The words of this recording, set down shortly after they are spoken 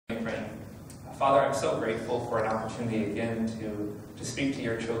praying. Father, I'm so grateful for an opportunity again to speak to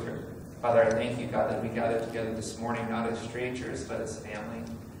your children. Father, I thank you, God, that we gathered together this morning, not as strangers, but as family.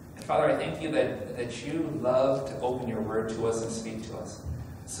 And Father, I thank you that you love to open your word to us and speak to us.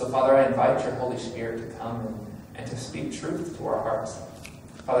 So Father, I invite your Holy Spirit to come and to speak truth to our hearts.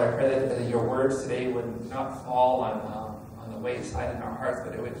 Father, I pray that your words today would not fall on the wayside in our hearts,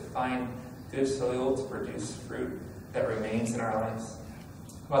 but it would find good soil to produce fruit that remains in our lives.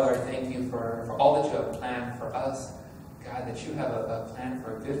 Father, I thank you for all that you have planned for us. God, that you have a plan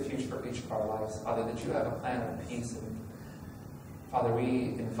for a good future for each of our lives. Father, that you have a plan of peace. And Father,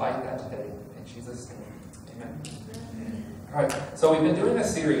 we invite that today. In Jesus' name, amen. All right, so we've been doing a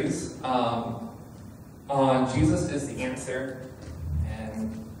series on Jesus is the Answer. And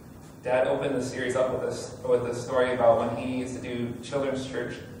Dad opened the series up with a story about when he used to do children's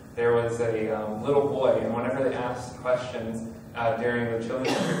church. There was a little boy, and whenever they asked questions during the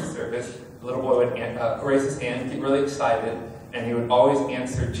children's church service, the little boy would raise his hand, get really excited, and he would always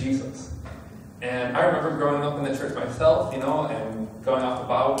answer Jesus. And I remember growing up in the church myself, and going off to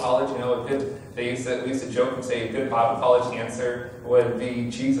Bible college, we used to joke and say a good Bible college answer would be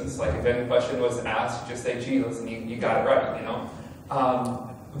Jesus. Like if any question was asked, just say Jesus, and you got it right,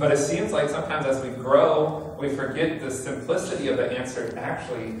 But it seems like sometimes as we grow, we forget the simplicity of the answer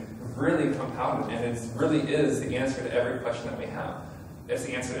actually really compounded, and it really is the answer to every question that we have. It's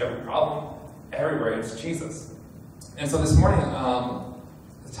the answer to every problem. Everywhere, it's Jesus. And so this morning,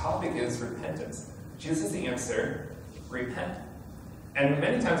 the topic is repentance. Jesus is the answer. Repent. And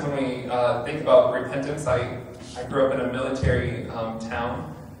many times when we think about repentance, I grew up in a military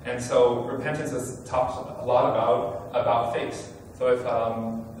town, and so repentance is talked a lot about faith. So if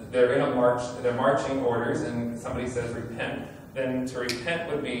they're in a march, they're marching orders, and somebody says repent, then to repent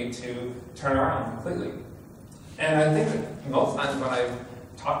would be to turn around completely. And I think that most times when I've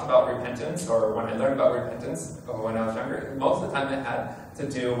talked about repentance, or when I learned about repentance, or when I was younger, most of the time it had to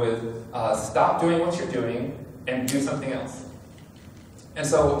do with stop doing what you're doing and do something else. And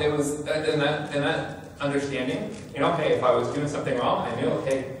so it was in that understanding, okay, if I was doing something wrong, I knew,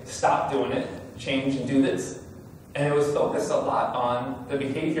 okay, stop doing it, change and do this. And it was focused a lot on the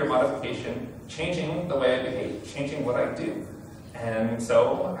behavior modification, changing the way I behave, changing what I do. And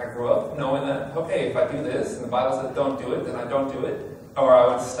so I grew up knowing that, okay, if I do this, and the Bible says don't do it, then I don't do it. Or I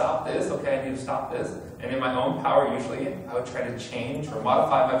would stop this, okay, I need to stop this. And in my own power, usually, I would try to change or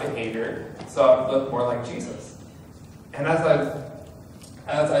modify my behavior so I would look more like Jesus. And as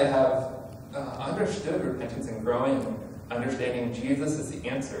I have understood repentance and growing and understanding Jesus is the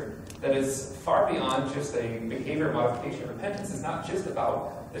answer, that is far beyond just a behavior modification. Repentance is not just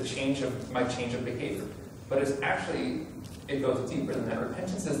about the change of my change of behavior, but it's actually, it goes deeper than that.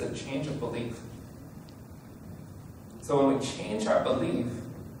 Repentance is the change of belief. So when we change our belief,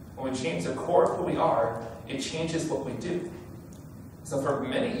 when we change the core of who we are, it changes what we do. So for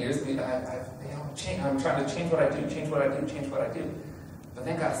many years, I'm trying to change what I do. But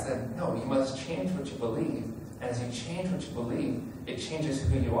then God said, no, you must change what you believe. And as you change what you believe, it changes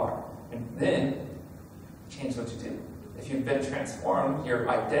who you are. And then, change what you do. If you've been transformed, your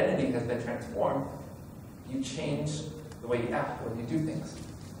identity has been transformed, you change the way you act, the way you do things.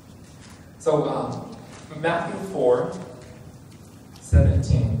 So, Matthew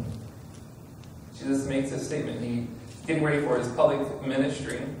 4:17, Jesus makes a statement. He's getting ready for his public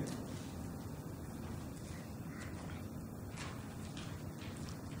ministry.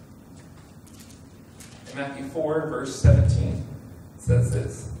 In Matthew 4, verse 17, it says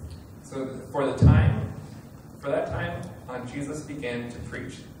this. So for that time on Jesus began to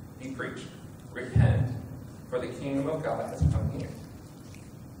preach. He preached, repent, for the kingdom of God has come near.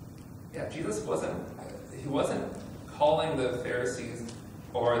 Yeah, Jesus wasn't calling the Pharisees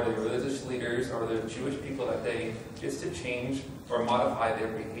or the religious leaders or the Jewish people that day just to change or modify their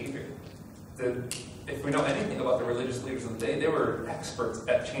behavior. If we know anything about the religious leaders of the day, they were experts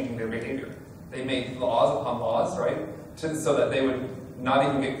at changing their behavior. They made laws upon laws, right? So that they would not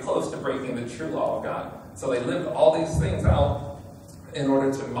even get close to breaking the true law of God. So they lived all these things out in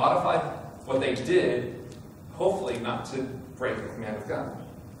order to modify what they did, hopefully not to break the command of God.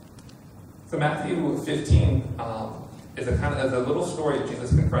 So Matthew 15 is a little story of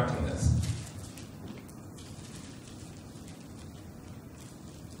Jesus confronting this.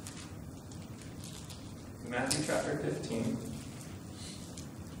 Matthew chapter 15.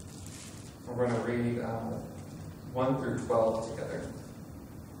 We're going to read 1 through 12 together.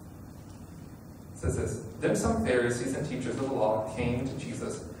 It says this: Then some Pharisees and teachers of the law came to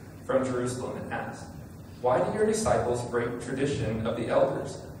Jesus from Jerusalem and asked, "Why do your disciples break tradition of the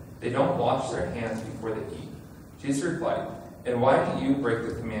elders? They don't wash their hands before they eat." Jesus replied, And why do you break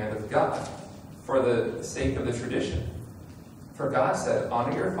the command of God for the sake of the tradition? For God said,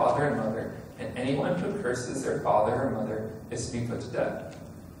 honor your father and mother, and anyone who curses their father or mother is to be put to death.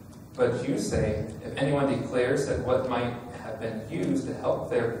 But you say, if anyone declares that what might have been used to help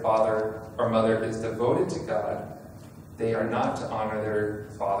their father or mother is devoted to God, they are not to honor their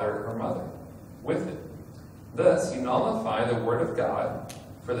father or mother with it. Thus, you nullify the word of God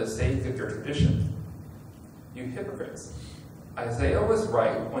for the sake of your tradition. You hypocrites! Isaiah was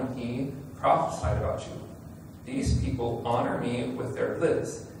right when he prophesied about you. These people honor me with their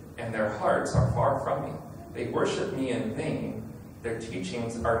lips, and their hearts are far from me. They worship me in vain. Their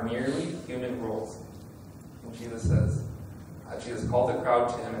teachings are merely human rules. And Jesus says, Jesus called the crowd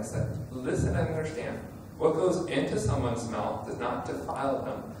to him and said, listen and understand. What goes into someone's mouth does not defile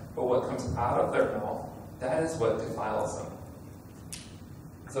them, but what comes out of their mouth, that is what defiles them.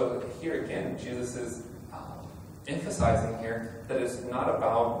 So here again, Jesus is emphasizing here that it's not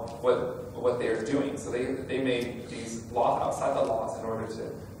about what they are doing. So they made these laws outside the laws in order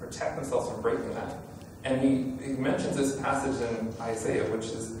to protect themselves from breaking that. And he mentions this passage in Isaiah, which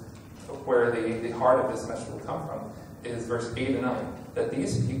is where the heart of this message will come from, is verse 8 and 9, that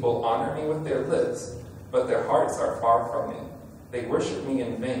these people honor me with their lips, but their hearts are far from me. They worship me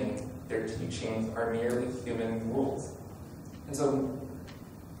in vain. Their teachings are merely human rules. And so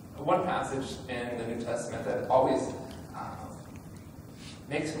one passage in the New Testament that always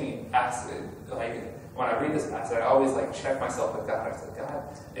makes me ask, like, when I read this passage, I always check myself with God. I say, God,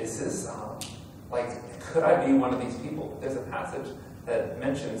 is this, could I be one of these people? There's a passage that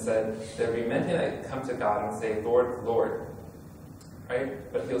mentions that there be many that come to God and say, Lord, Lord,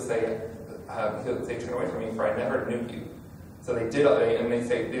 right? But he'll say, turn away from me, for I never knew you. So they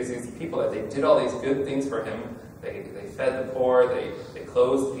say, there's these people that they did all these good things for him. They fed the poor, they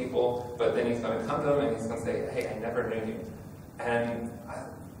clothed people, but then he's going to come to them and he's going to say, hey, I never knew you. And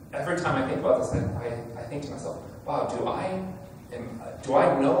every time I think about this, I think to myself, wow, do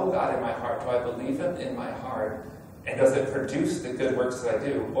I know God in my heart? Do I believe him in my heart? And does it produce the good works that I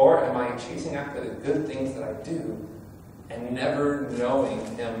do? Or am I chasing after the good things that I do and never knowing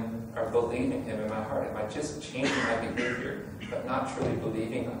him or believing him in my heart? Am I just changing my behavior, but not truly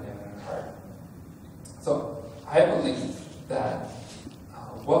believing on him in my heart? So I believe that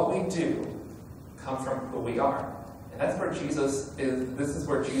what we do comes from who we are. And that's where Jesus is. This is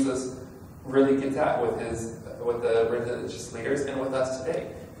where Jesus really gets at with the religious leaders and with us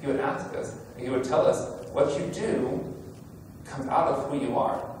today. He would ask us, he would tell us, what you do comes out of who you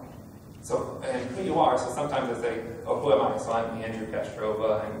are. So, and who you are, so sometimes I say, oh, who am I? So I'm Andrew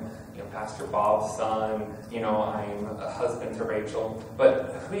Castrova, I'm Pastor Bob's son, I'm a husband to Rachel.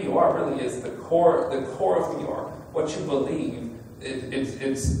 But who you are really is the core of who you are. What you believe,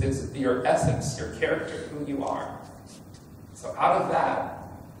 it's your essence, your character, who you are. So out of that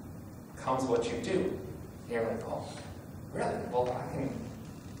comes what you do. And you're like, oh, really? Well, I can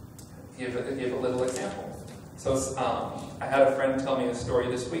give a little example. So I had a friend tell me a story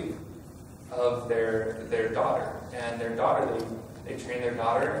this week of their daughter. And their daughter, they train their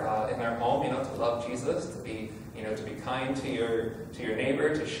daughter in their home, to love Jesus, to be kind to your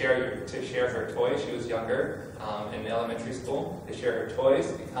neighbor, to share her toys. She was younger in elementary school. To share her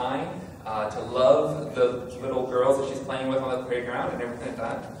toys, to be kind, to love the little girls that she's playing with on the playground and everything like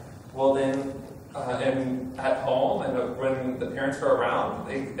that. Well, then, and at home, and when the parents were around,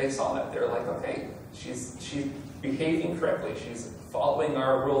 they saw that. They're like, okay, she's behaving correctly. She's following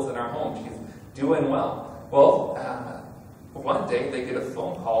our rules in our home. She's doing well. Well, one day they get a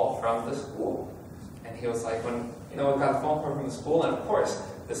phone call from the school. And he was like, we got a phone call from the school, and of course,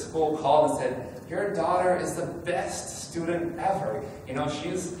 the school called and said, your daughter is the best student ever.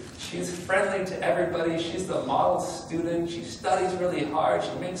 She's friendly to everybody. She's the model student. She studies really hard.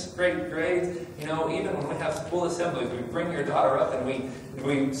 She makes great grades. Even when we have school assemblies, we bring your daughter up and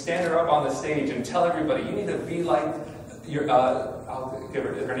we stand her up on the stage and tell everybody, you need to be like I'll give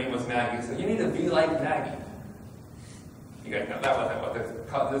her name was Maggie. So you need to be like Maggie. You guys know that wasn't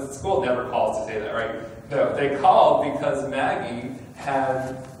what the school never calls to say that, right? No, they called because Maggie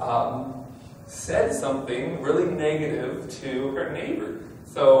had said something really negative to her neighbor.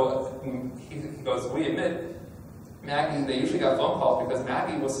 So he goes, we admit, Maggie, they usually got phone calls because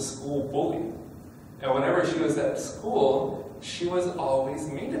Maggie was a school bully. And whenever she was at school, she was always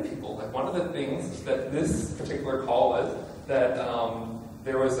mean to people. Like one of the things that this particular call was that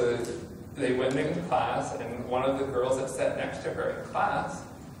they went into class and one of the girls that sat next to her in class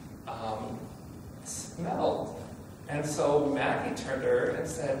smelled. And so Maggie turned to her and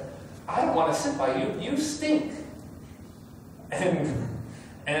said, I don't want to sit by you, you stink.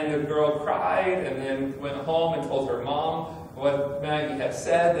 And the girl cried and then went home and told her mom what Maggie had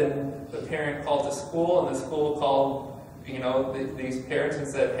said, then the parent called the school, and the school called, these parents and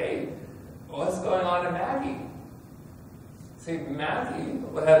said, hey, what's going on in Maggie? See, Maggie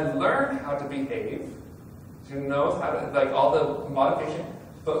had learned how to behave. She knows how to, like, all the modification,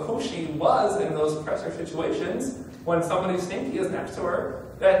 but who she was in those pressure situations, when somebody stinky is next to her,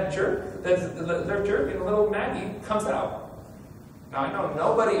 that jerk, their jerk in little Maggie comes out. Now, I know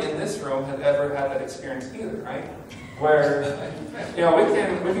nobody in this room has ever had that experience either, right? Where,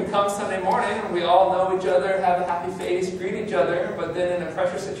 we can come Sunday morning and we all know each other, have a happy face, greet each other, but then in a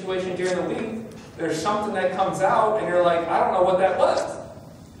pressure situation during the week, there's something that comes out and you're like, I don't know what that was.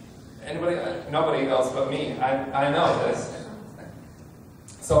 Anybody? Nobody else but me. I know this.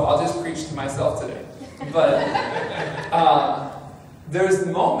 So I'll just preach to myself today. But there's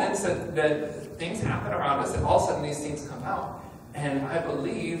moments that things happen around us and all of a sudden these things come out. And I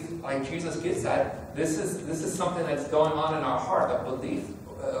believe, like Jesus gets at, this is something that's going on in our heart, a belief,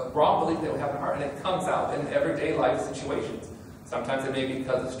 a wrong belief that we have in our heart, and it comes out in everyday life situations. Sometimes it may be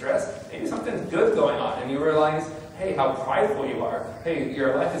because of stress, maybe something's good going on, and you realize, hey, how prideful you are. Hey,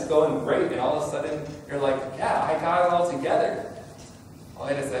 your life is going great, and all of a sudden you're like, yeah, I got it all together. Well,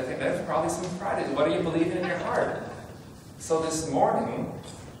 wait a second, there's probably some pride. What are you believing in your heart? So this morning,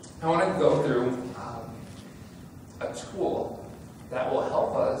 I want to go through a tool that will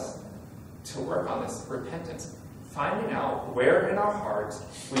help us to work on this repentance. Finding out where in our hearts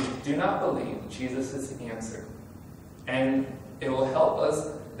we do not believe Jesus is the answer. And it will help us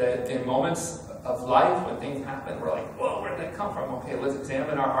that in moments of life when things happen, we're like, whoa, where did that come from? Okay, let's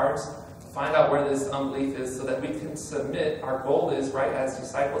examine our hearts, find out where this unbelief is so that we can submit. Our goal is, right, as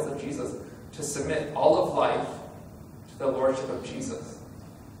disciples of Jesus, to submit all of life to the Lordship of Jesus.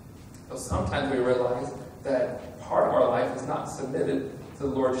 So sometimes we realize that part of our life is not submitted to the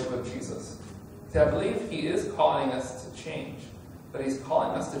Lordship of Jesus. See, I believe He is calling us to change, but He's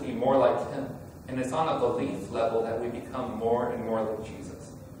calling us to be more like Him. And it's on a belief level that we become more and more like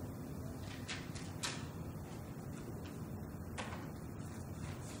Jesus.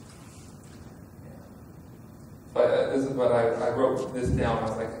 But this is what I wrote this down. I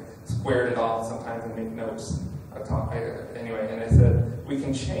was like, squared it off sometimes and make notes. Anyway, and I said, we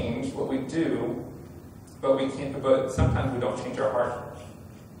can change what we do, but we can't. But sometimes we don't change our heart.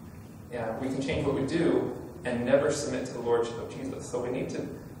 Yeah, we can change what we do and never submit to the Lordship of Jesus. So we need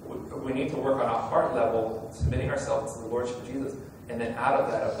to work on a heart level, submitting ourselves to the Lordship of Jesus, and then out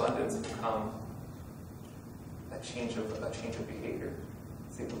of that abundance become a change of behavior.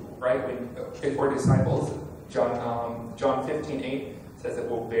 See, right? If we're disciples, John 15:8 says that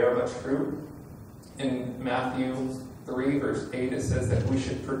we'll bear much fruit. In Matthew 3, verse 8, it says that we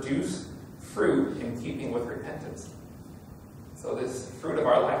should produce fruit in keeping with repentance. So this fruit of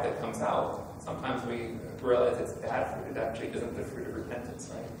our life that comes out, sometimes we realize it's bad fruit. It actually isn't the fruit of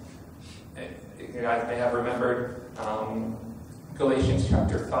repentance, right? You guys may have remembered Galatians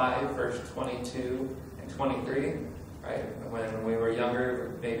chapter 5, verse 22 and 23, right? When we were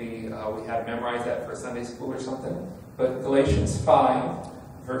younger, maybe we had memorized that for Sunday school or something. But Galatians 5,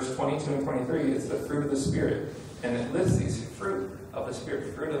 verse 22 and 23 is the fruit of the Spirit. And it lists these fruit of the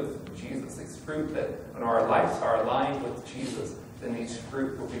Spirit, fruit of Jesus, these fruit that when our lives are aligned with Jesus, then these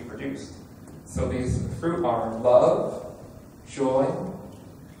fruit will be produced. So these fruit are love, joy,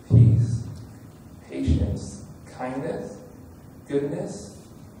 peace, patience, kindness, goodness,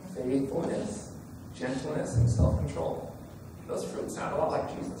 faithfulness, gentleness, and self-control. Those fruits sound a lot like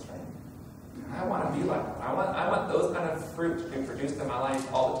Jesus, right? I want to be like him. I want those kind of fruit to be produced in my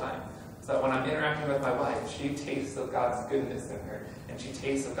life all the time. So that when I'm interacting with my wife, she tastes of God's goodness in her, and she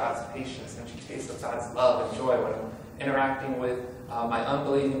tastes of God's patience, and she tastes of God's love and joy. When I'm interacting with my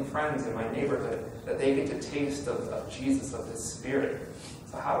unbelieving friends in my neighborhood, that they get to taste of Jesus, of His Spirit.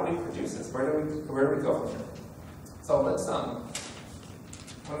 So how do we produce this? Where do we go from here? So let's I'm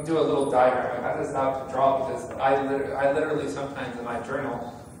going to do a little diagram. I got this out to draw because I literally sometimes in my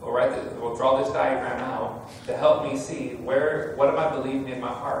journal will draw this diagram out to help me see what am I believing in my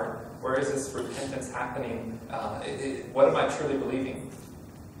heart? Where is this repentance happening? What am I truly believing?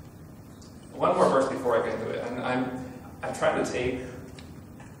 One more verse before I get into it. And I'm trying to take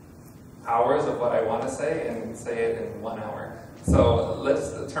hours of what I want to say and say it in 1 hour. So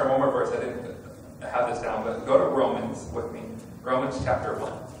let's turn one more verse. I didn't have this down, but go to Romans with me. Romans chapter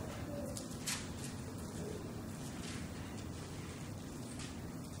 1.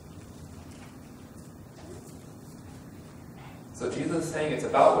 So Jesus is saying it's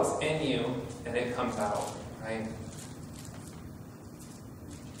about what's in you, and it comes out, right?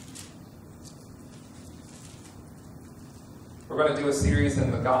 We're going to do a series in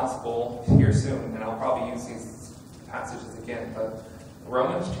the gospel here soon, and I'll probably use these passages again, but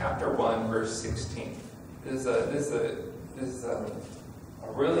Romans chapter 1, verse 16 is a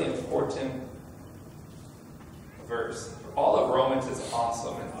really important verse. All of Romans is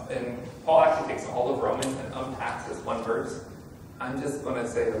awesome, and Paul actually takes all of Romans and unpacks this one verse. I'm just going to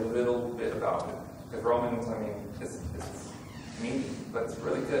say a little bit about it, because Romans, it's meaty, but it's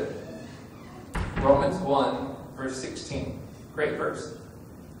really good. Romans 1, verse 16, great verse.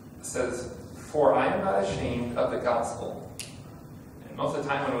 It says, "For I am not ashamed of the gospel." And most of the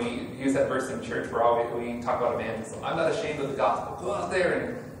time when we use that verse in church, we talk about evangelism. I'm not ashamed of the gospel. Go out there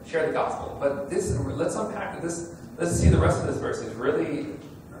and share the gospel. But let's unpack this. Let's see the rest of this verse is really,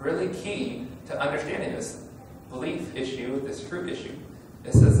 really key to understanding this belief issue, this fruit issue.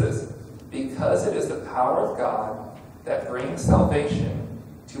 It says this, "Because it is the power of God that brings salvation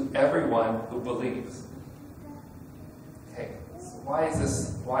to everyone who believes." Okay, so why is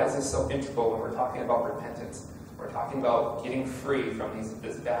this so integral when we're talking about repentance? We're talking about getting free from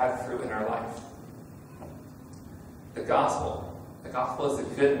this bad fruit in our life. The gospel is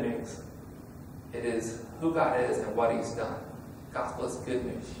the good news. It is who God is and what He's done. The gospel is good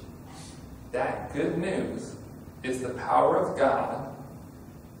news. That good news is the power of God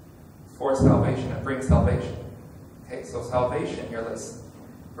for salvation. It brings salvation. Okay, so salvation, here, let's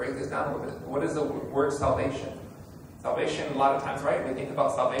break this down a little bit. What is the word salvation? Salvation, a lot of times, right? We think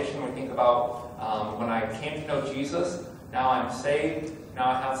about salvation, we think about when I came to know Jesus, now I'm saved,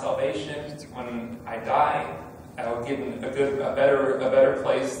 now I have salvation. When I die, I will get in a better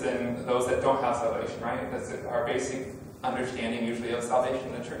place than those that don't have salvation, right? That's our basic understanding usually of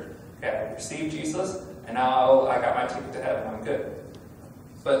salvation in the church. Okay, I received Jesus, and now I got my ticket to heaven, I'm good.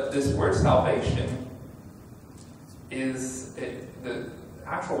 But this word salvation the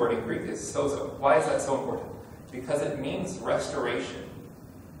actual word in Greek is sozo. Why is that so important? Because it means restoration.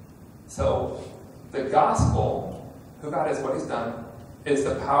 So the gospel, who God is, what He's done, is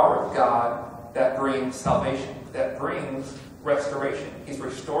the power of God that brings salvation, that brings restoration. He's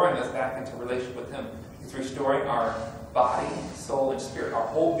restoring us back into relationship with Him. He's restoring our body, soul, and spirit. Our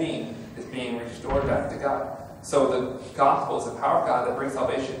whole being is being restored back to God. So the gospel is the power of God that brings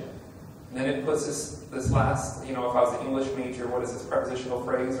salvation. And then it puts this last, if I was an English major, what is this prepositional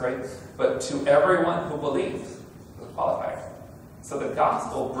phrase, right? But to everyone who believes, the qualifier. So the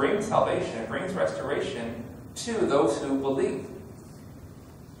gospel brings salvation, it brings restoration to those who believe.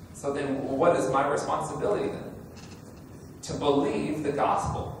 So then what is my responsibility then? To believe the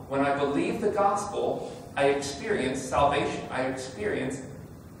gospel. When I believe the gospel, I experience salvation. I experience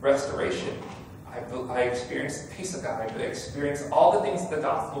restoration. I experience the peace of God. I experience all the things the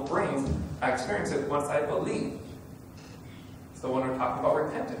gospel brings. I experience it once I believe. So when we're talking about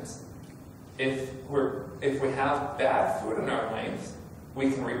repentance, if we have bad fruit in our lives,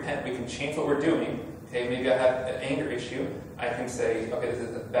 we can repent. We can change what we're doing. Okay, maybe I have an anger issue. I can say, okay, this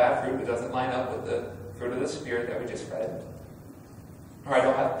is a bad fruit. It doesn't line up with the fruit of the Spirit that we just read. Or I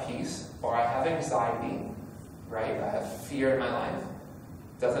don't have peace. Or I have anxiety. Right? I have fear in my life.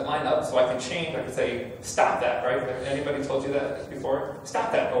 Doesn't line up, so I can change. I can say, stop that, right? Anybody told you that before?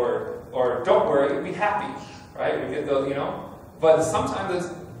 Stop that, or don't worry, be happy, right? We get those, But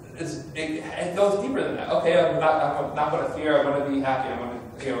sometimes it goes deeper than that. Okay, I'm not going to fear. I want to be happy.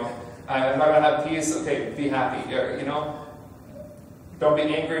 I'm not going to have peace. Okay, be happy. Don't be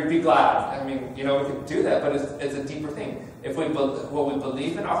angry. Be glad. We can do that, but it's a deeper thing. What we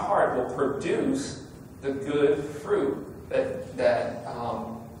believe in our heart will produce the good fruit that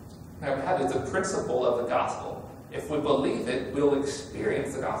we have. It's a principle of the gospel. If we believe it, we'll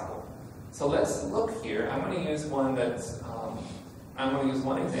experience the gospel. So let's look here. I'm going to use one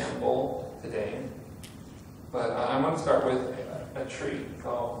example today, but I'm going to start with a tree.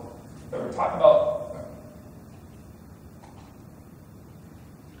 So we're talking about.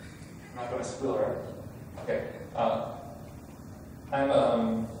 I'm not going to squeal, right? Okay.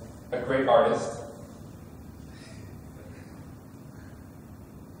 I'm a great artist.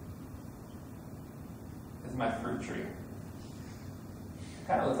 This is my fruit tree. It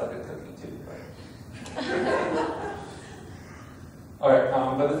kind of looks like a cookie too, right? Alright,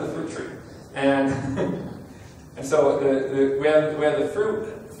 but it's a fruit tree. And so we have the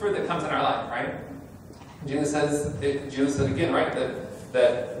fruit that comes in our life, right? Jesus says again, right,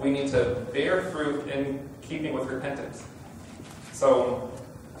 that we need to bear fruit in keeping with repentance. So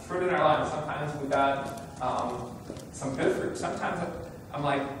fruit in our lives, sometimes we got some good fruit. Sometimes I'm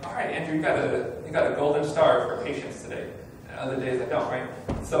like, all right, Andrew, you got a golden star for patience today. And other days I don't, right?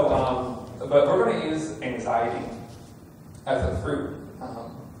 So, but we're going to use anxiety as a fruit. A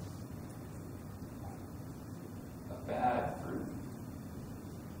bad fruit.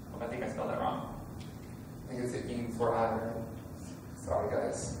 I think I spelled that wrong. I think use the E for honor. Sorry,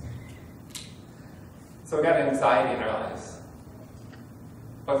 guys. So we got anxiety in our lives.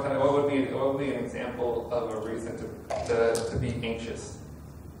 What would be an example of a reason to be anxious?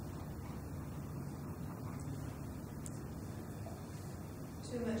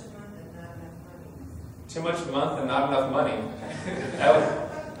 Too much month and not enough money. Too much month and not enough money.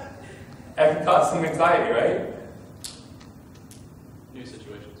 That can cause some anxiety, right? New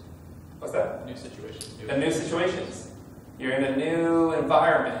situations. What's that? New situations. New situations. You're in a new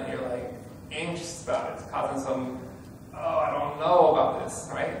environment. You're like anxious about it. It's causing some, I don't know about this,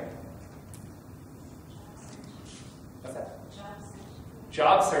 right? What's that?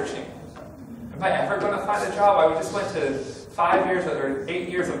 Job searching. Am I ever going to find a job? I just went to 5 years or 8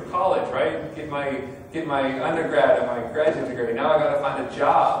 years of college, right? Get my undergrad and my graduate degree. Now I got to find a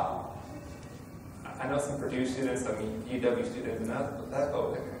job. I know some Purdue students, some UW students, and that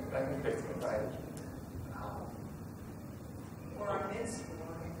can create some anxiety. Or I'm in school,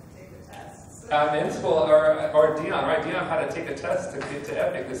 I have to take the tests. I'm in school, or Dion, right? Dion had to take a test to get to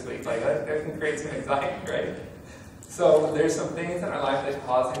Epic this week. Like that can create some anxiety, right? So there's some things in our life that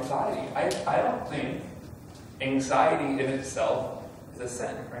cause anxiety. I don't think anxiety in itself is a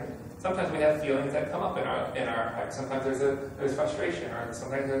sin, right? Sometimes we have feelings that come up in our heart. Sometimes there's frustration, or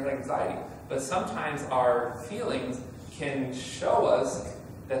sometimes there's anxiety. But sometimes our feelings can show us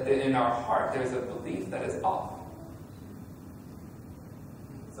that in our heart there's a belief that is off.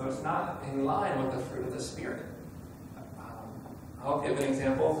 So it's not in line with the fruit of the Spirit. I'll give an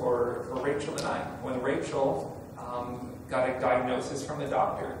example for Rachel and I. When Rachel got a diagnosis from the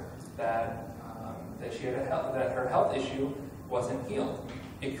doctor that she had that her health issue wasn't healed,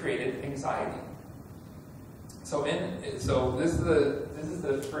 it created anxiety. So this is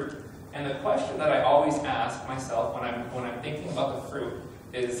the fruit. And the question that I always ask myself when I'm thinking about the fruit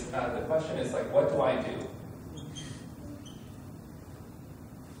is the question is like, what do I do?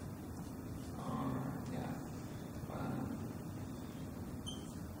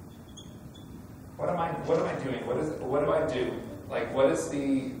 What am I doing? What do I do? Like, what is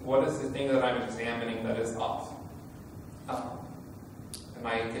the thing that I'm examining that is off? Am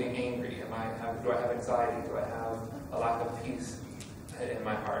I getting angry? Do I have anxiety? Do I have a lack of peace in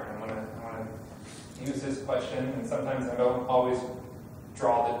my heart? I want to use this question, and sometimes I don't always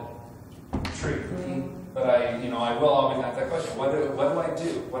draw the truth, but I will always ask that question. What do I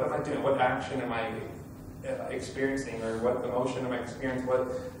do? What am I doing? What action am I experiencing, or what emotion am I experiencing? What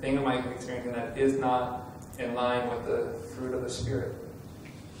thing am I experiencing that is not in line with the fruit of the Spirit?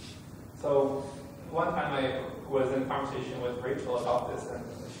 So one time I was in conversation with Rachel about this, and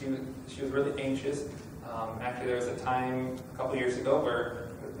she was really anxious. Actually, there was a time a couple years ago where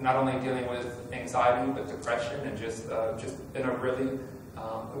not only dealing with anxiety but depression, and just in a really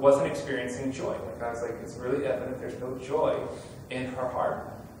wasn't experiencing joy. Like I was like, it's really evident there's no joy in her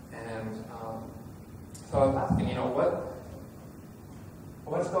heart. And so I was asking,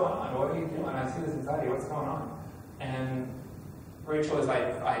 what's going on? What are you doing? I see this anxiety. What's going on? And Rachel is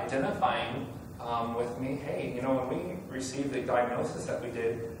identifying with me, hey, when we received the diagnosis that we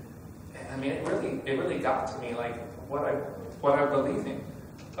did, I mean, it really got to me, like what I'm believing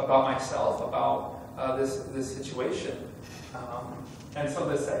about myself, about this situation. And so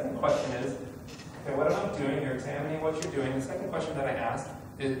the second question is, okay, what am I doing? You're examining what you're doing. The second question that I asked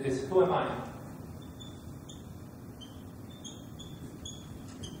is who am I?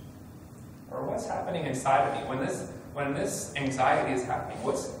 Or what's happening inside of me? When this anxiety is happening,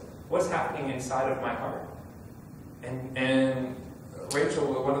 what's happening inside of my heart? And Rachel,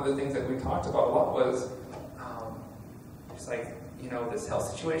 one of the things that we talked about a lot was just like, this health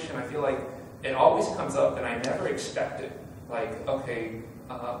situation, I feel like it always comes up and I never expect it. Like, okay,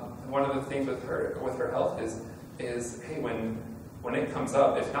 one of the things with her health is hey, when it comes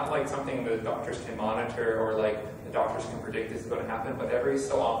up, it's not like something the doctors can monitor or like the doctors can predict this is going to happen, but every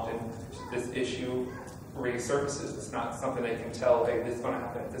so often this issue resurfaces. It's not something they can tell, hey, this is going to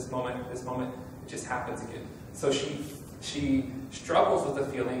happen at this moment, it just happens again. So she struggles with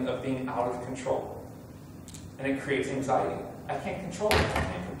the feeling of being out of control. And it creates anxiety. I can't control it. I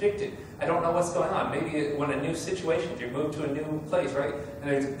can't predict it. I don't know what's going on. Maybe when a new situation, you move to a new place, right?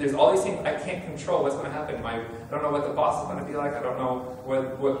 And there's all these things I can't control what's going to happen. I don't know what the boss is going to be like. I don't know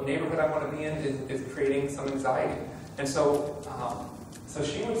what neighborhood I want to be in is creating some anxiety. And so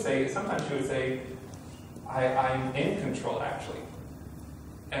she would say, sometimes she would say, I'm in control, actually.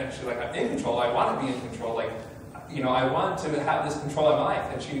 And she's like, I'm in control. I want to be in control. Like, I want to have this control of my life.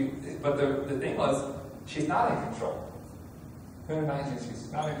 But the thing was, she's not in control. Who reminds you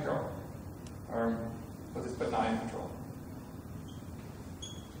she's not in control? Or we'll just put not in control.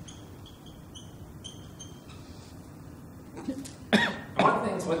 And one of the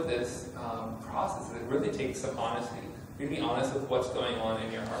things with this process is it really takes some honesty. You to be honest with what's going on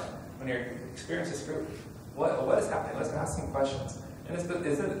in your heart. When your experience is fruit, what is happening? Let's ask some questions. And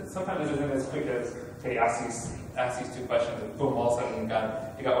sometimes it isn't as quick as, okay, ask these two questions, and boom, all of a sudden you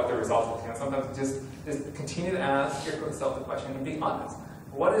got what the result is. Sometimes just continue to ask yourself the question and be honest.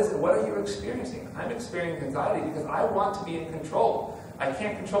 What are you experiencing? I'm experiencing anxiety because I want to be in control. I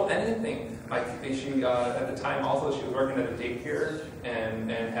can't control anything. She at the time also she was working at a daycare and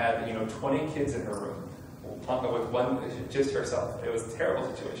had 20 kids in her room with one just herself. It was a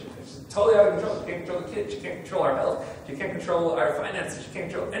terrible situation. She's totally out of control. She can't control the kids. She can't control our health. She can't control our finances. She can't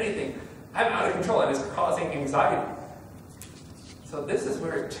control anything. I'm out of control. And it's causing anxiety. So this is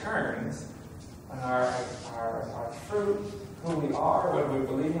where it turns on our fruit, who we are, what we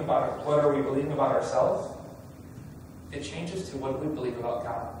believe about, what are we believing about ourselves. It changes to what we believe about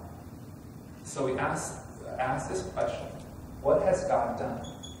God. So we ask this question: what has God done?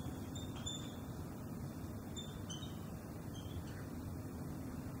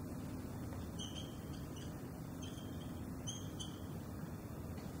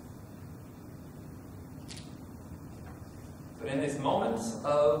 So in these moments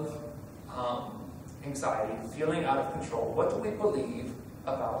of anxiety, feeling out of control, what do we believe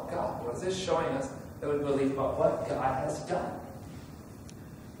about God? What is this showing us that we believe about what God has done?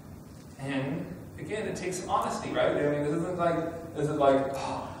 And again, it takes honesty, right? I mean, this isn't like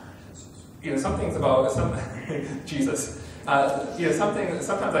something's about Jesus.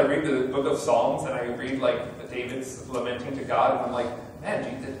 Sometimes I read the book of Psalms and I read like David's lamenting to God, and I'm like, man,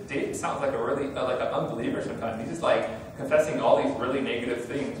 David sounds like an unbeliever sometimes. He's just like confessing all these really negative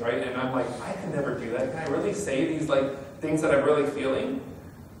things, right? And I'm like, I can never do that. Can I really say these like things that I'm really feeling?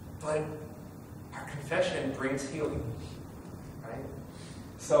 But our confession brings healing, right?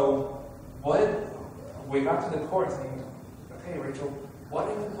 So we got to the court saying, okay, Rachel, what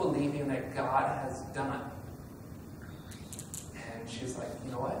are you believing that God has done? And she's like,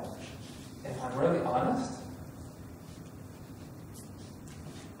 you know what? If I'm really honest,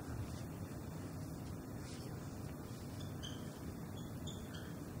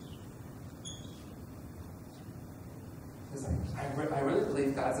 I really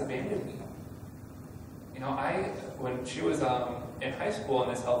believe God's abandoned me. When she was in high school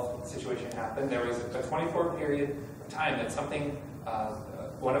and this health situation happened, there was a 24 period of time that something,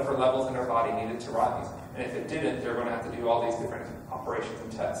 one of her levels in her body needed to rise. And if it didn't, they were going to have to do all these different operations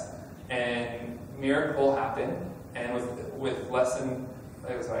and tests. And miracle happened, and with less than,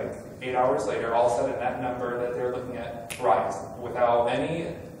 it was like 8 hours later, all of a sudden that number that they're looking at rise without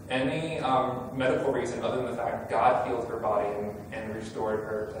any medical reason other than the fact God healed her body and restored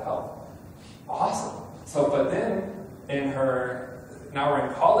her to health. Awesome. So, but then now we're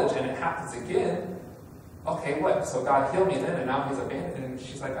in college and it happens again. Okay, what? So God healed me then and now he's abandoned. And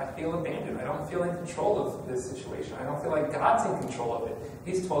she's like, I feel abandoned. I don't feel in control of this situation. I don't feel like God's in control of it.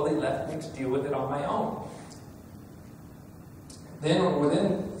 He's totally left me to deal with it on my own.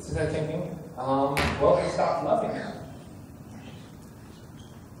 Then started thinking, well, he stopped loving her.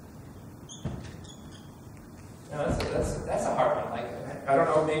 That's a hard one. Like, I don't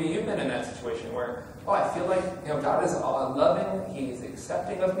know, maybe you've been in that situation where, I feel like God is loving, He's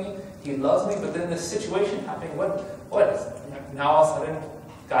accepting of me, He loves me, but then this situation happening, what is now all of a sudden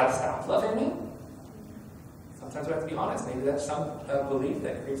God stopped loving me? Sometimes we have to be honest. Maybe that's some belief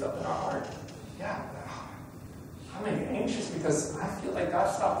that creeps up in our heart. Yeah, I'm anxious because I feel like God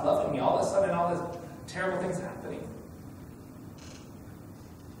stopped loving me. All of a sudden, all these terrible things happening.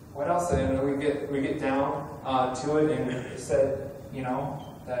 What else? And we get down to it, and it said,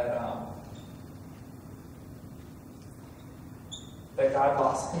 that God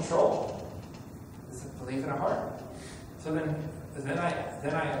lost control. This is a belief in our heart. So then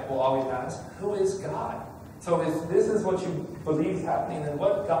I will always ask, who is God? So if this is what you believe is happening, then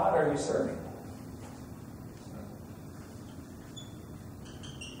what God are you serving?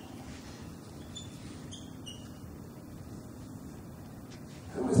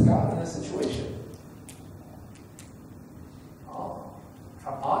 Who is God in this situation? If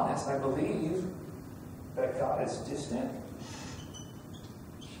I'm honest, I believe that God is distant,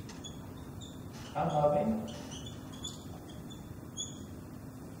 unloving,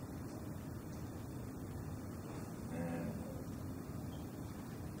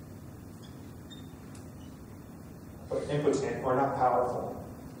 but impotent or not powerful.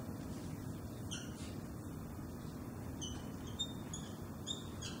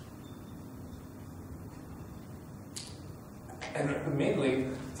 And immediately,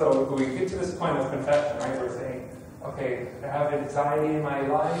 so we get to this point of confession, right? We're saying, okay, I have anxiety in my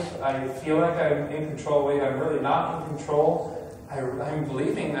life. I feel like I'm in control. Wait, I'm really not in control. I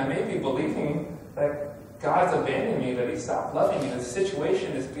may be believing that God's abandoned me, that He stopped loving me. The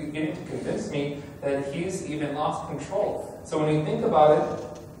situation is beginning to convince me that He's even lost control. So when you think about it,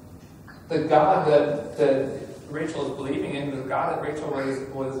 the God that Rachel is believing in, the God that Rachel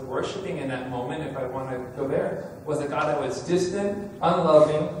was worshiping in that moment, if I want to go there, was a God that was distant,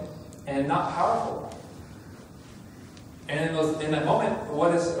 unloving, and not powerful. And in that moment,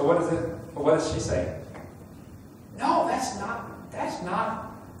 what does she say? No, that's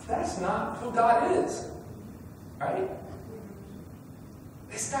not who God is. Right?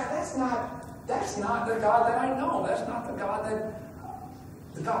 That's not the God that I know. That's not the God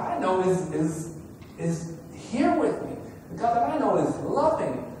I know is here with me. The God that I know is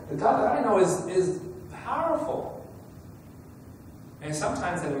loving. The God that I know is powerful. And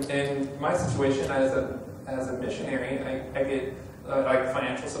sometimes in my situation as a missionary, I get like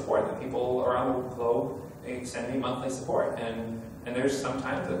financial support. That people around the globe, they send me monthly support, and there's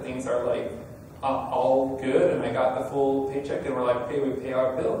sometimes that things are like all good, and I got the full paycheck, and we're like, okay, we pay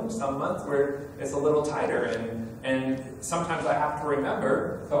our bill. And some months where it's a little tighter, and sometimes I have to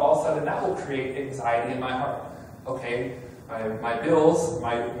remember. So all of a sudden, that will create anxiety in my heart. Okay, my bills,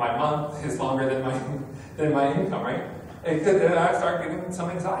 my month is longer than my income, right? And then I start getting some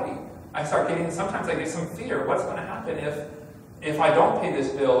anxiety. Sometimes I get some fear. What's going to happen if I don't pay this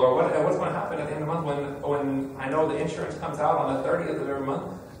bill, or what's going to happen at the end of the month when I know the insurance comes out on the 30th of every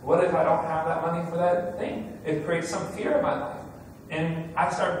month? What if I don't have that money for that thing? It creates some fear in my life, and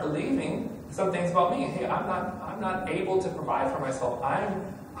I start believing some things about me. Hey, I'm not able to provide for myself.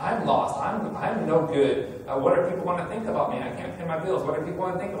 I'm lost. I'm no good. What are people going to think about me? I can't pay my bills. What do people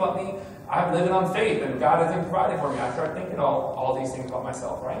want to think about me? I'm living on faith, and God isn't providing for me. I start thinking all these things about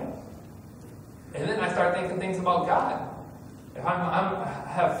myself, right? And then I start thinking things about God. If I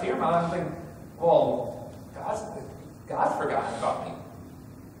have fear in my life, I'm thinking, well, God's forgotten about me.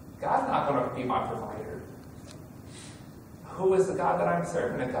 God's not going to be my provider. Who is the God that I'm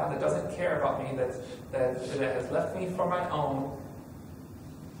serving? A God that doesn't care about me, that has left me for my own.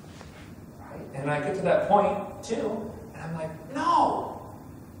 Right? And I get to that point too, and I'm like, no,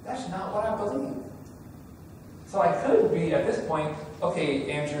 that's not what I believe. So I could be at this point,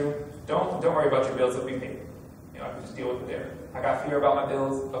 okay, Andrew, don't worry about your bills that we pay. I can just deal with it there. I got fear about my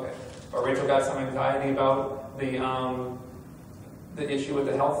bills, okay. Or Rachel got some anxiety about the issue with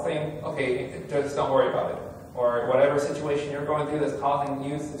the health thing, okay, just don't worry about it. Or whatever situation you're going through that's causing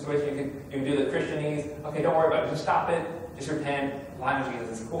you situation, you can do the Christianese, okay, don't worry about it, just stop it, just repent, line of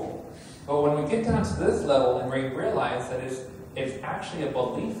Jesus is cool. But when we get down to this level and we realize that it's actually a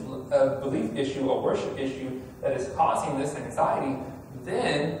belief issue, a worship issue that is causing this anxiety,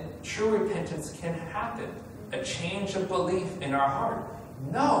 then true repentance can happen. A change of belief in our heart.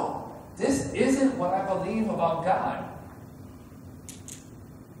 No, this isn't what I believe about God.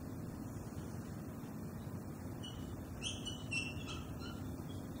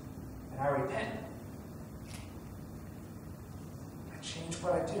 And I repent. I change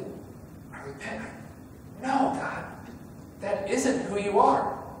what I do. I repent. No, God, that isn't who you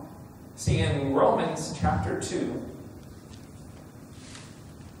are. See, in Romans chapter 2,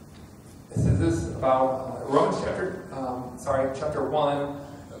 it says this about Romans chapter 1,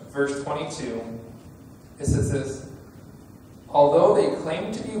 verse 22. It says this: although they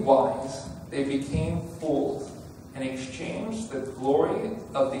claimed to be wise, they became fools and exchanged the glory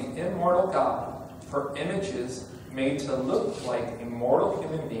of the immortal God for images made to look like a mortal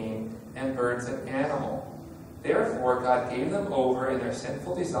human being and birds and animals. Therefore God gave them over in their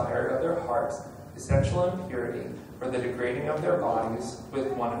sinful desire of their hearts to sexual impurity, for the degrading of their bodies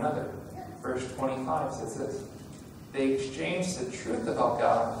with one another. Verse 25 says this: they exchanged the truth about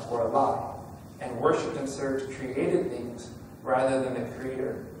God for a lie, and worshipped and served created things rather than the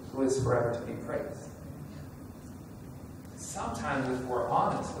Creator, who is forever to be praised. Sometimes, if we're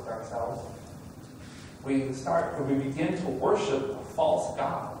honest with ourselves, we begin to worship a false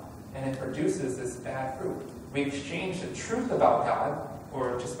God, and it produces this bad fruit. We exchange the truth about God,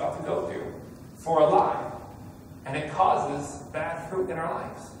 or just about to go through, for a lie, and it causes bad fruit in our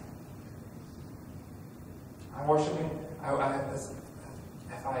lives. I'm worshiping. I'm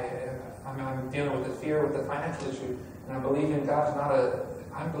dealing with the fear, with the financial issue, and I'm believing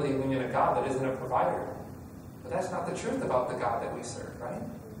I'm believing in a God that isn't a provider. But that's not the truth about the God that we serve, right?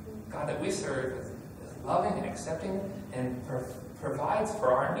 God that we serve is loving and accepting and provides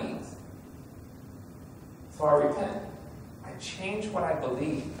for our needs. So I repent. I change what I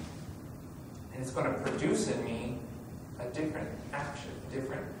believe, and it's going to produce in me a different action,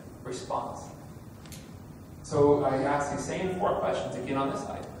 different response. So I ask these same 4 questions again on this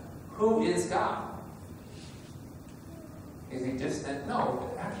side. Who is God? Is he distant? No.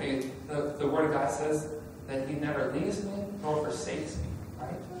 Actually, the Word of God says that he never leaves me nor forsakes me.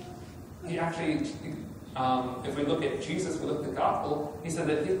 Right? He actually, if we look at Jesus, we look at the gospel, he said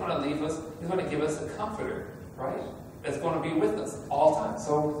that he's going to leave us, he's going to give us a comforter, right? That's going to be with us all time.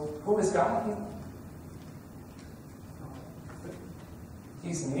 So, who is God?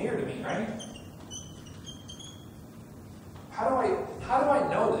 He's near to me, right? How do I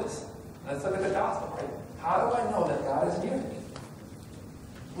know this? Let's look at the gospel, right? How do I know that God is near to me?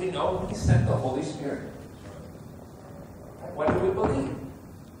 We know he sent the Holy Spirit. Right? What do we believe?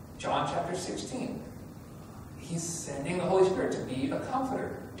 John chapter 16. He's sending the Holy Spirit to be a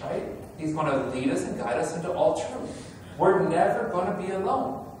comforter, right? He's going to lead us and guide us into all truth. We're never going to be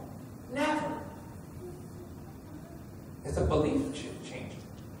alone. Never. It's a belief change.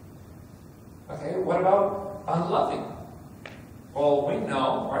 Okay, what about unloving? Well, we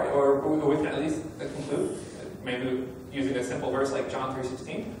know, right, or we can at least conclude, maybe using a simple verse like John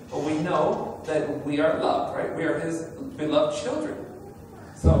 3:16, but we know that we are loved, right? We are his beloved children.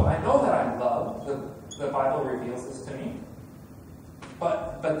 So I know that I'm loved. The Bible reveals this to me.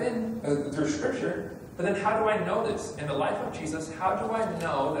 But then, through Scripture, but then how do I know this? In the life of Jesus, how do I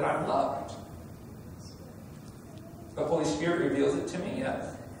know that I'm loved? The Holy Spirit reveals it to me,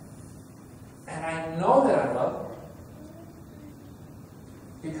 yes. And I know that I'm loved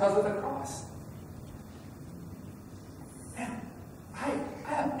because of the cross. Man, I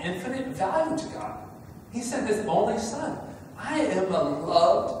have infinite value to God. He sent his only Son. I am a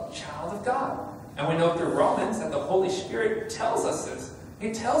loved child of God. And we know through Romans that the Holy Spirit tells us this.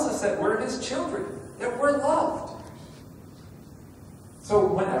 He tells us that we're his children, that we're loved. So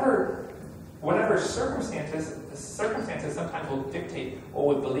whenever circumstances sometimes will dictate what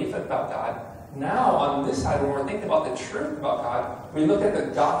we believe about God, now on this side, when we're thinking about the truth about God, we look at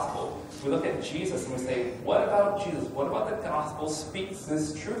the gospel. We look at Jesus and we say, what about Jesus? What about the gospel speaks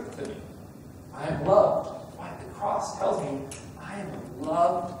this truth to me? I am loved. Why? The cross tells me I am a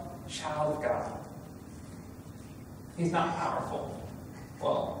loved child of God. He's not powerful.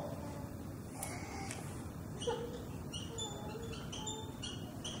 Well,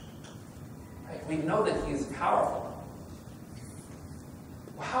 right? We know that he is powerful.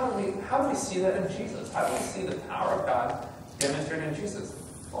 Well, how do we see that in Jesus? How do we see the power of God demonstrated in Jesus?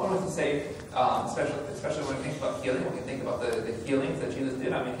 Well, we can say, especially when we think about healing, we can think about the healings that Jesus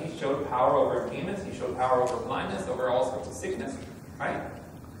did. I mean, he showed power over demons. He showed power over blindness, over all sorts of sickness, right?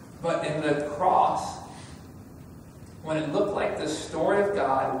 But in the cross, when it looked like the story of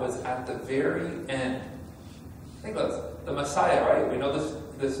God was at the very end, think about this, the Messiah, right? We know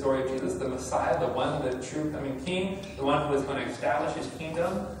this story of Jesus, the Messiah, the one, the true coming king, the one who is going to establish his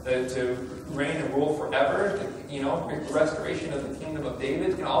kingdom, to reign and rule forever, the restoration of the kingdom of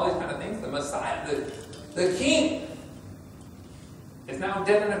David, all these kind of things. The Messiah, the king, is now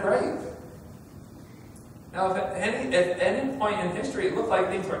dead in a grave. Now, if at any point in history it looked like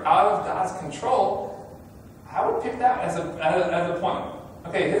things were out of God's control, I would pick that as a point.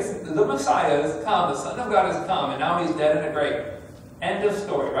 Okay, the Messiah has come, the Son of God has come, and now he's dead in a grave. End of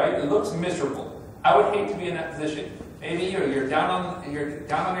story, right? It looks miserable. I would hate to be in that position. Maybe you're down on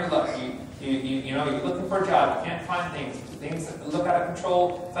your luck. You're looking for a job. You can't find things. Things look out of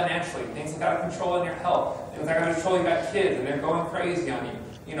control financially. Things look out of control in your health. Things look out of control. You got kids and they're going crazy on you.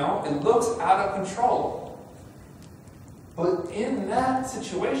 It looks out of control. But in that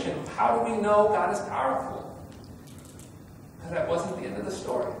situation, how do we know God is powerful? Because that wasn't the end of the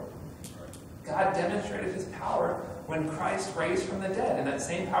story. God demonstrated his power when Christ raised from the dead. And that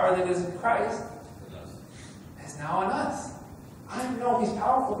same power that is in Christ is now in us. I know he's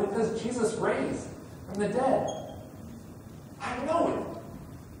powerful because Jesus raised from the dead. I know it.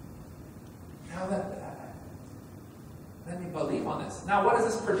 Now let me believe on this. Now what does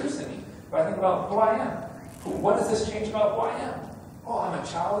this produce in me? Do I think about who I am? What does this change about who I am? Oh, I'm a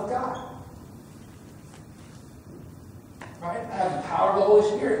child of God. Right? I have the power of the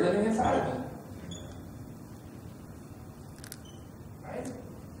Holy Spirit living inside of me. Right?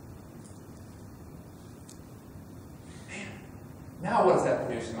 Man, now what does that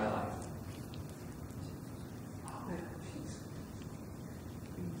produce in my life? Oh, peace.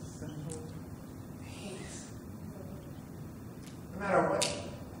 Peace. No matter what.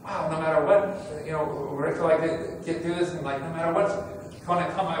 Wow, no matter what, we're going to get through this, and no matter what's going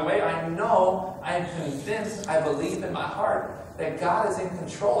to come my way, I know, I am convinced, I believe in my heart that God is in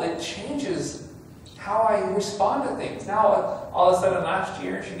control. It changes how I respond to things. Now, all of a sudden last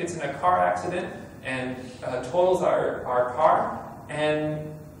year, she gets in a car accident and totals our car,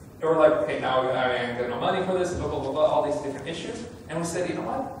 and we're like, okay, now I ain't got no money for this, blah, blah, blah, blah, all these different issues. And we said, you know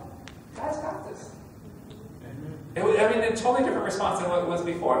what? God's got this. A totally different response than what it was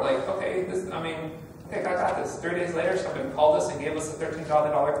before. Like, okay, God got this. 3 days later, somebody called us and gave us a $13,000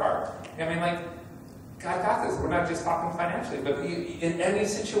 car. God got this. We're not just talking financially, but in any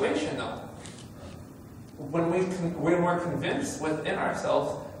situation, though. When we're convinced within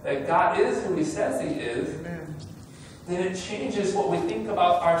ourselves that God is who He says He is, then it changes what we think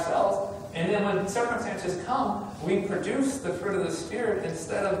about ourselves. And then when circumstances come, we produce the fruit of the Spirit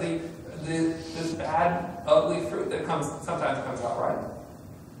instead of this bad, ugly fruit that sometimes comes out right.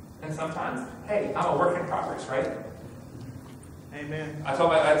 And sometimes, hey, I'm a work in progress, right? Amen. I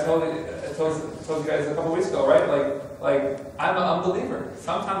told you guys a couple weeks ago, right? Like I'm an unbeliever.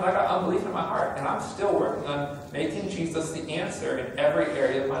 Sometimes I got unbelief in my heart, and I'm still working on making Jesus the answer in every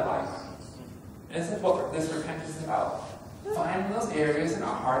area of my life. And this is what this repentance is about. Finding those areas in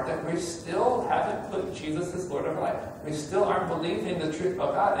our heart that we still haven't put Jesus as Lord of our life. We still aren't believing the truth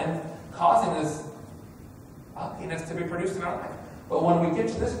about God and causing this ugliness to be produced in our life. But when we get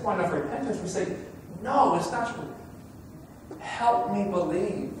to this point of repentance, we say, no, it's not true. Help me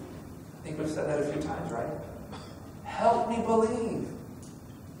believe. I think we've said that a few times, right? Help me believe.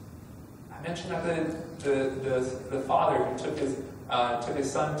 I mentioned that the father who took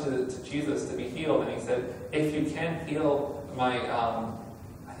his son to Jesus to be healed, and he said, if you can heal my,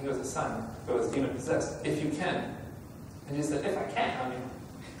 I think it was a son who was demon possessed, if you can. And he said, if I can,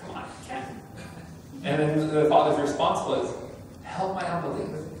 come on, I can. And then the father's response was, help my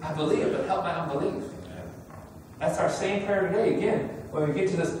unbelief. I believe, but help my unbelief. That's our same prayer today. Again, when we get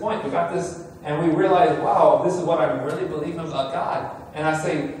to this point, we got this, and we realize, wow, this is what I'm really believing about God. And I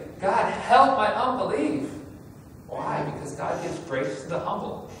say, God, help my unbelief. Why? Because God gives grace to the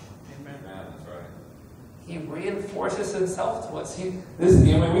humble. Amen. That's right. He reinforces Himself to us. We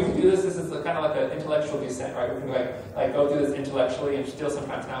can do this. This is kind of like an intellectual descent, right? We can like go through this intellectually and still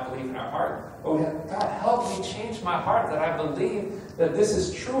sometimes not believe in our heart. But we have, God, help me change my heart that I believe that this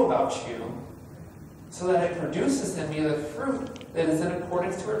is true about you, so that it produces in me the fruit that is in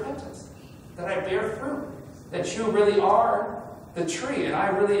accordance to repentance. That I bear fruit. That you really are the tree, and I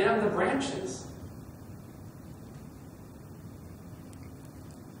really am the branches.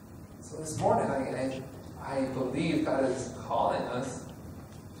 So this morning, I believe God is calling us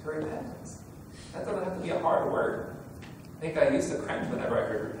to repentance. That doesn't have to be a hard word. I think I used to cringe whenever I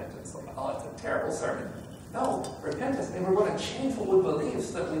heard repentance. Like, oh, it's a terrible sermon. No, repentance, and we're going to change what we believe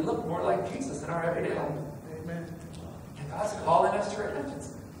so that we look more like Jesus in our everyday life. Amen. And God's calling us to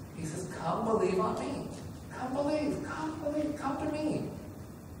repentance. He says, come believe on me. Come believe, come to me.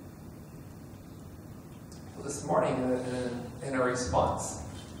 So this morning, in a response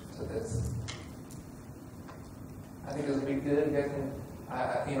to this, I think it would be good. You guys can,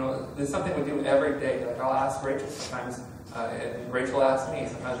 there's something we do every day. Like I'll ask Rachel sometimes, and Rachel asks me.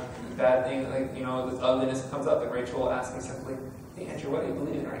 Sometimes bad thing, this ugliness comes up, and Rachel will ask me simply, hey, Andrew, what are you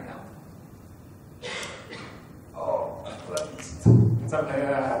believing right now? Oh, sometimes I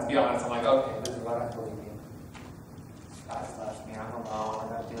have to be honest. I'm like, okay, this is what I'm believing. God's left me. I'm alone. I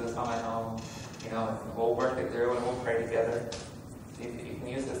got to do this on my own. We'll work it through and we'll pray together. You can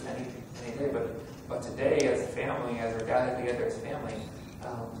use this any day, but today, as a family, as we're gathered together as family,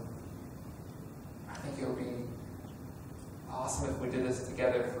 I think it would be awesome if we did this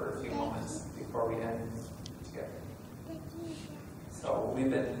together for a few moments before we end together. So we've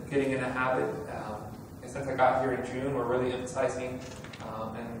been getting in a habit. Since I got here in June, we're really emphasizing,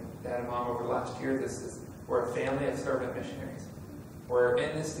 and Dad and Mom over the last year, we're a family of servant missionaries. We're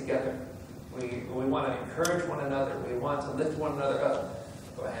in this together. We want to encourage one another. We want to lift one another up.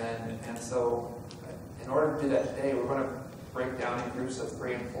 And so, in order to do that today, we're going to break down in groups of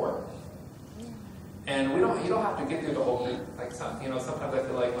 3 and 4. And you don't have to get through the whole group. Sometimes I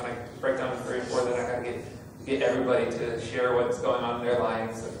feel like when I break down in 3 and 4, then I got to get everybody to share what's going on in their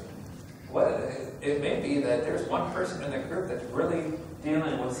lives. It may be that there's one person in the group that's really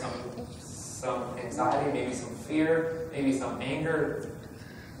dealing with some anxiety, maybe some fear, maybe some anger,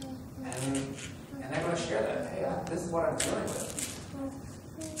 and they're going to share that. Hey, this is what I'm dealing with.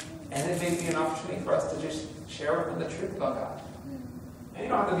 And it may be an opportunity for us to just share with them the truth about God. And you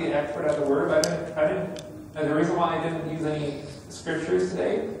don't have to be an expert at the Word. And the reason why I didn't use any scriptures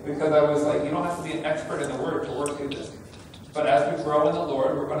today, because I was like, you don't have to be an expert in the Word to work through this. But as we grow in the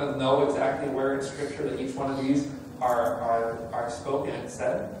Lord, we're going to know exactly where in Scripture that each one of these are spoken and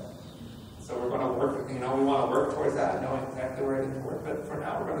said. So we're going to work, we want to work towards that, knowing exactly where it is to work. But for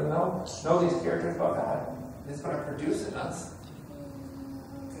now, we're going to know these characters about God. And it's going to produce in us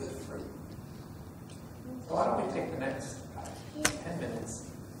good fruit. So why don't we take the next 10 minutes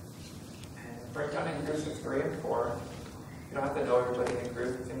break down in groups of 3 and 4. You don't have to know everybody in a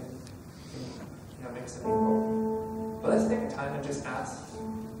group. You can mix and mingle. But let's take a time and just ask,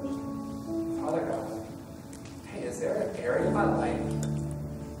 Father God, hey, is there an area in my life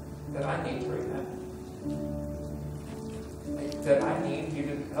that I need to repent? That I need you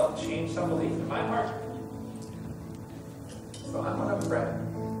to help change some belief in my heart? So I'm going to pray,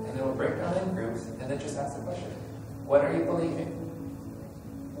 and then we'll break down in groups, and then just ask the question, what are you believing?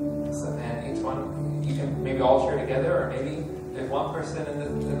 So then each one, you can maybe all share together, or maybe there's one person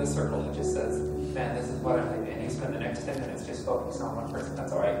in the circle that just says, man, this is what I'm believing, and you spend the next 10 minutes just focusing on one person.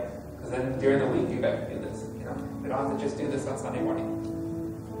 That's all right, because then during the week you guys can do this. We don't have to just do this on Sunday morning.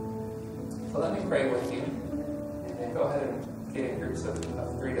 So let me pray with you, and then go ahead and get in groups of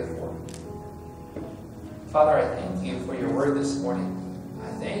 3 to 4. Father, I thank you for your word this morning. I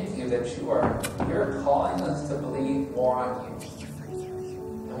thank you that you're calling us to believe more on you.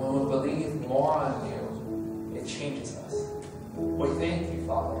 And when we believe more on you, it changes us. We thank you,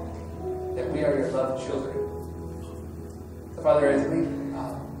 Father, that we are your loved children. So, Father, as we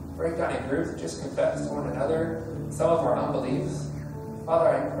break down in groups, just confess to one another some of our unbeliefs. Father,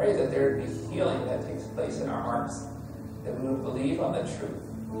 I pray that there would be healing that takes place in our hearts, that we would believe on the truth,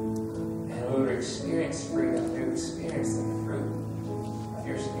 and we would experience freedom, we would experience the fruit of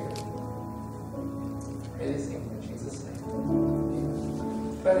your Spirit. I pray these things in Jesus' name.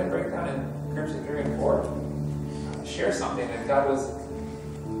 Amen. Go ahead and break down in groups of 3 and 4. Share something that God was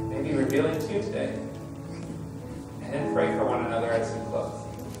maybe revealing to you today. And then pray for one another as we close.